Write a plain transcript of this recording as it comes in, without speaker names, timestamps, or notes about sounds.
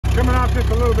Coming off just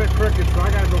a little bit crooked, so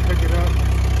I gotta go pick it up.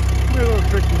 It's a little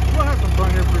tricky. We'll have some fun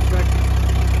here for a second.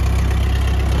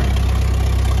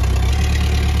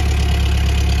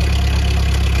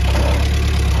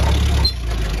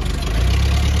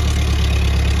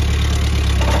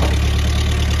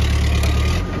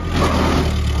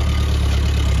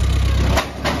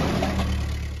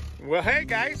 Well, hey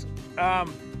guys,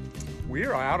 we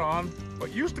are out on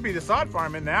what used to be the sod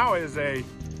farm and now is a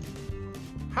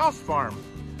house farm.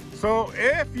 So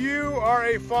if you are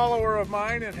a follower of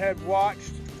mine and have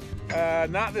watched,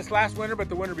 not this last winter, but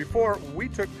the winter before, we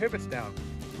took pivots down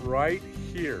right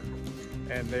here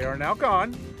and they are now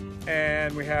gone.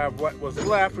 And we have what was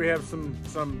left. We have some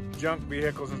junk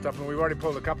vehicles and stuff, and we've already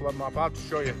pulled a couple of them off. I'll have to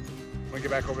show you when we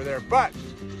get back over there. But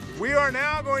we are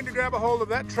now going to grab a hold of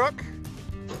that truck,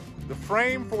 the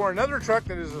frame for another truck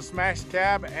that is a smashed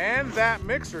cab, and that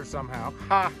mixer somehow.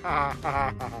 Ha ha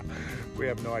ha ha. We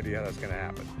have no idea how that's gonna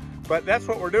happen. But that's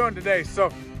what we're doing today. So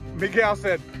Miguel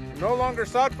said, no longer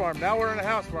sod farm, now we're in a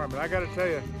house farm. And I gotta tell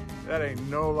you, that ain't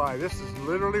no lie. This is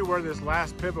literally where this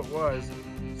last pivot was.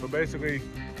 So basically,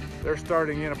 they're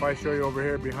starting in, if I show you over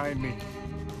here behind me,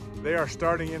 they are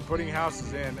starting in, putting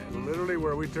houses in, literally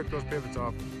where we took those pivots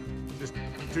off just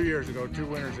 2 years ago, 2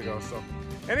 winters ago. So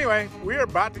anyway, we are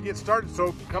about to get started,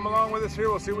 so come along with us here.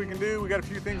 We'll see what we can do. We got a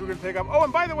few things we're gonna take up. Oh,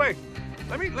 and by the way,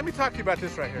 let me talk to you about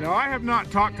this right here. Now, I have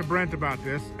not talked to Brent about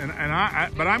this,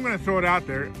 but I'm gonna throw it out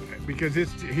there because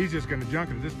he's just gonna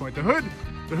junk it at this point. The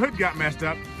hood got messed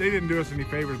up. They didn't do us any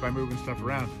favors by moving stuff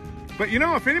around. But you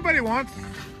know, if anybody wants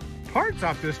parts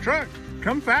off this truck,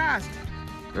 come fast.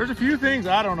 There's a few things,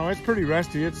 I don't know, it's pretty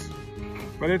rusty.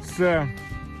 But it's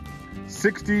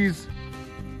 60s,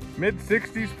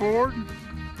 mid-60s Ford.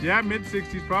 Yeah,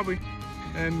 mid-60s probably.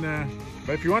 And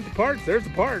but if you want the parts, there's the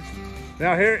parts.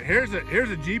 Now here's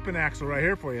a Jeep and axle right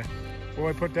here for you.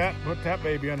 Boy, put that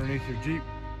baby underneath your Jeep.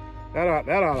 That ought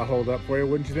to hold up for you,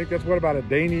 wouldn't you think? That's what, about a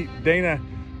Dana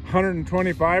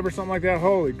 125 or something like that?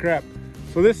 Holy crap.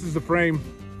 So this is the frame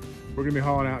we're gonna be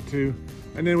hauling out too.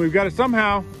 And then we've got to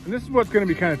somehow, and this is what's gonna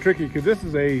be kind of tricky because this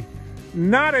is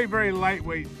not a very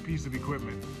lightweight piece of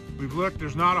equipment. We've looked,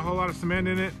 there's not a whole lot of cement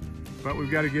in it, but we've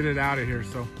got to get it out of here.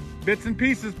 So bits and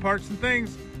pieces, parts and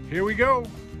things, here we go.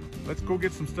 Let's go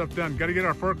get some stuff done. Got to get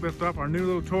our forklift up. Our new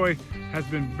little toy has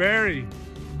been very,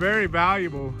 very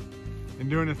valuable in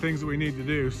doing the things that we need to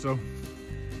do. So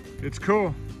it's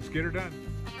cool. Let's get her done.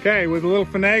 Okay, with a little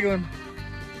finagling,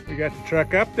 we got the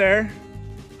truck up there.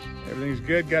 Everything's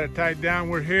good, got it tied down.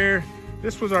 We're here.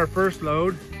 This was our first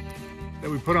load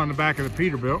that we put on the back of the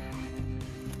Peterbilt.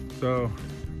 So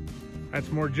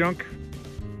that's more junk.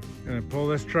 Gonna pull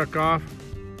this truck off,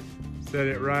 set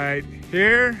it right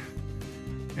here,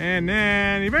 and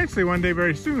then eventually one day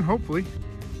very soon, hopefully,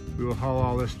 we will haul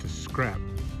all this to scrap.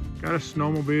 Got a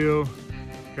snowmobile,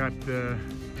 got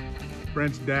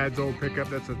Brent's dad's old pickup.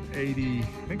 That's an 80, I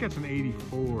think that's an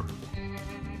 84,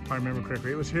 if I remember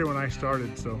correctly. It was here when I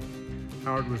started, so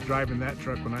Howard was driving that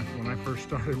truck when I first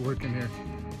started working here,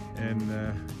 and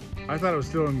I thought it was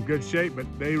still in good shape, but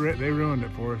they ruined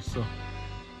it for us. So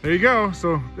there you go.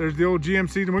 So there's the old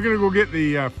GMC, and we're gonna go get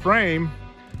the frame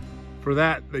for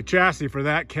that, the chassis for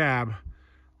that cab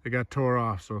that got tore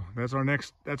off. So that's our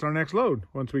next load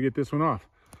once we get this one off.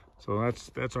 So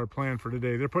that's our plan for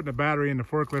today. They're putting a battery in the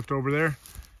forklift over there,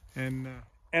 and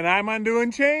I'm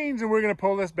undoing chains, and we're gonna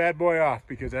pull this bad boy off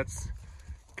because that's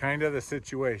kind of the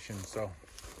situation. So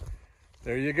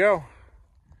there you go.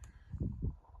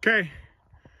 Okay,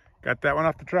 got that one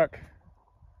off the truck.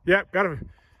 Yep, got it.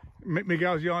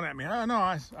 Miguel's yelling at me. Oh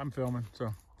no, I'm filming.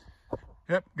 So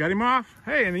yep, got him off.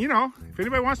 Hey, and you know, if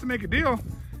anybody wants to make a deal,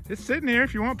 it's sitting here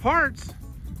if you want parts.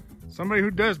 Somebody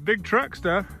who does big truck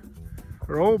stuff,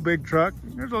 or old big truck.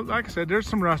 Like I said, there's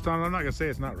some rust on it. I'm not gonna say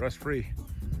it's not rust free.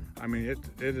 I mean, it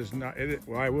is not.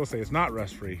 Well, I will say it's not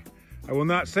rust free. I will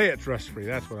not say it's rust free.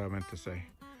 That's what I meant to say.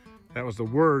 That was the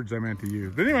words I meant to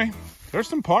use. But anyway, there's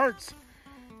some parts.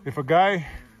 If a guy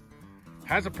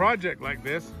has a project like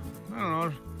this, I don't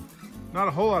know. Not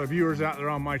a whole lot of viewers out there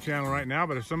on my channel right now,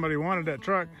 but if somebody wanted that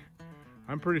truck,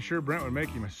 I'm pretty sure Brent would make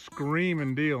him a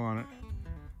screaming deal on it.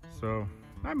 So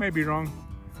I may be wrong.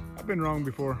 I've been wrong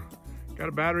before. Got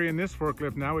a battery in this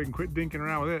forklift now. We can quit dinking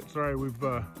around with it. Sorry,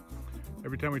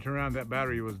 every time we turn around, that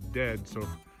battery was dead. So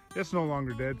it's no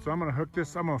longer dead. So I'm gonna hook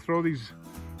this, I'm gonna throw these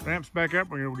ramps back up.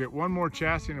 We're gonna get one more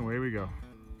chassis and away we go.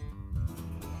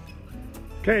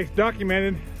 Okay, it's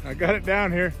documented. I got it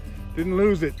down here. Didn't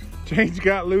lose it. Chains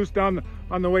got loosed on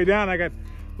the way down. I got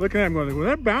looking at him going, well,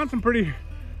 they're bouncing pretty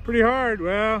hard.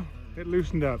 Well, it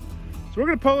loosened up. So we're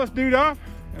gonna pull this dude off,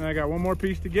 and I got one more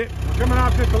piece to get. We're coming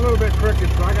off just a little bit crooked,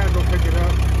 so I gotta go pick it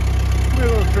up. It's a be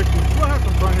a little tricky. We'll have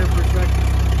some fun here for a second.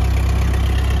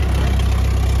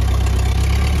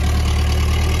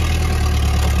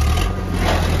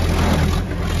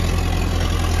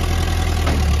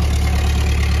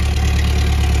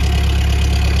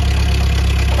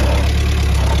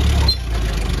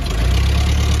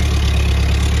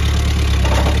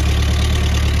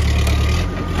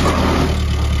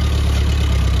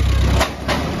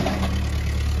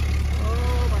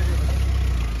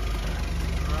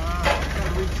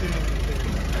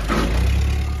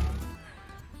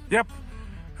 Yep,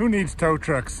 who needs tow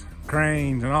trucks,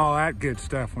 cranes, and all that good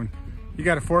stuff when you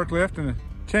got a forklift and a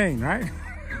chain, right?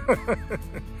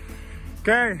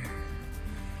 Okay,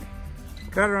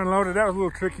 got her unloaded. That was a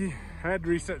little tricky. I had to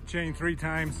reset the chain 3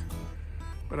 times,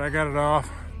 but I got it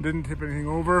off. Didn't tip anything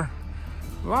over.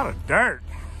 A lot of dirt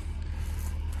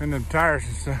in the tires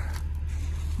and stuff.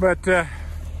 But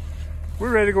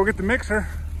we're ready to go get the mixer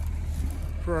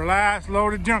for our last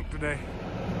load of junk today.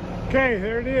 Okay,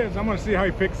 there it is. I'm gonna see how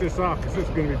he picks this off because this is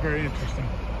gonna be very interesting.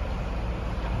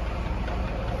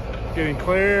 Getting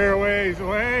clear ways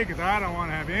away because I don't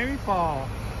want to have any fall.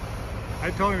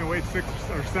 I told him it weighed 6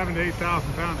 or 7 to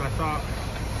 8,000 pounds. I thought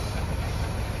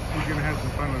he's gonna have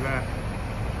some fun with that.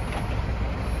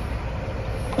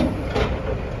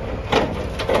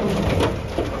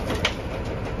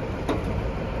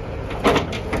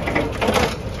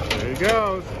 There he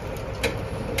goes.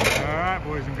 All right,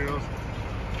 boys and girls.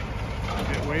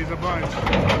 It weighs a bunch.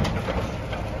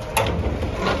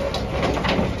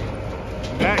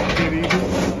 That kitty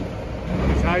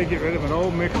is how you get rid of an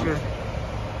old mixer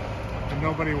that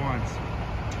nobody wants.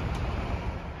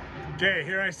 Okay,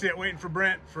 here I sit waiting for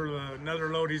Brent for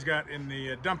another load he's got in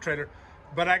the dump trailer.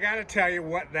 But I gotta tell you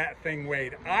what that thing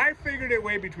weighed. I figured it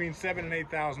weighed between 7,000 and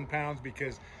 8,000 pounds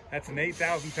because that's an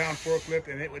 8,000 pound forklift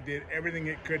and it did everything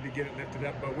it could to get it lifted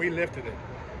up, but we lifted it.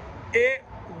 It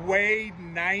weighed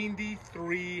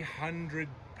 9,300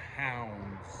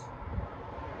 pounds.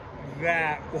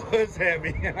 That was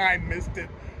heavy and I missed it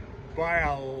by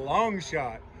a long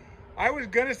shot. I was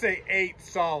gonna say 8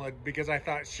 solid because I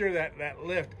thought sure that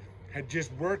lift had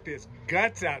just worked its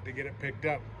guts out to get it picked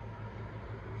up.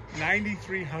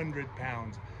 9,300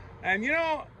 pounds. And you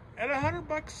know, at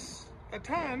 $100 a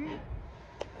ton,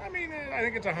 I mean, I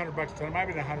think it's $100 a ton. It might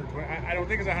be 120. I don't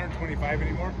think it's 125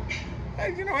 anymore.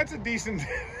 You know, that's a decent,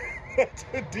 that's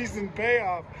a decent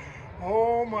payoff.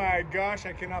 Oh my gosh,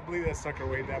 I cannot believe that sucker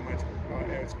weighed that much. Oh,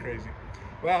 it's crazy.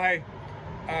 Well, hey,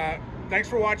 thanks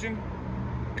for watching.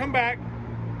 Come back.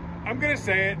 I'm gonna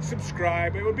say it,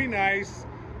 subscribe. It would be nice,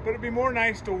 but it'd be more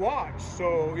nice to watch.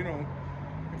 So, you know,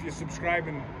 if you subscribe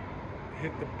and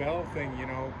hit the bell thing, you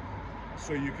know,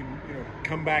 so you can, you know,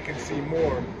 come back and see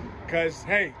more. Because,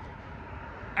 hey,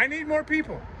 I need more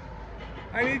people.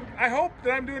 I hope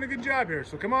that I'm doing a good job here.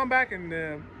 So come on back and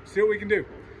see what we can do.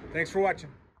 Thanks for watching.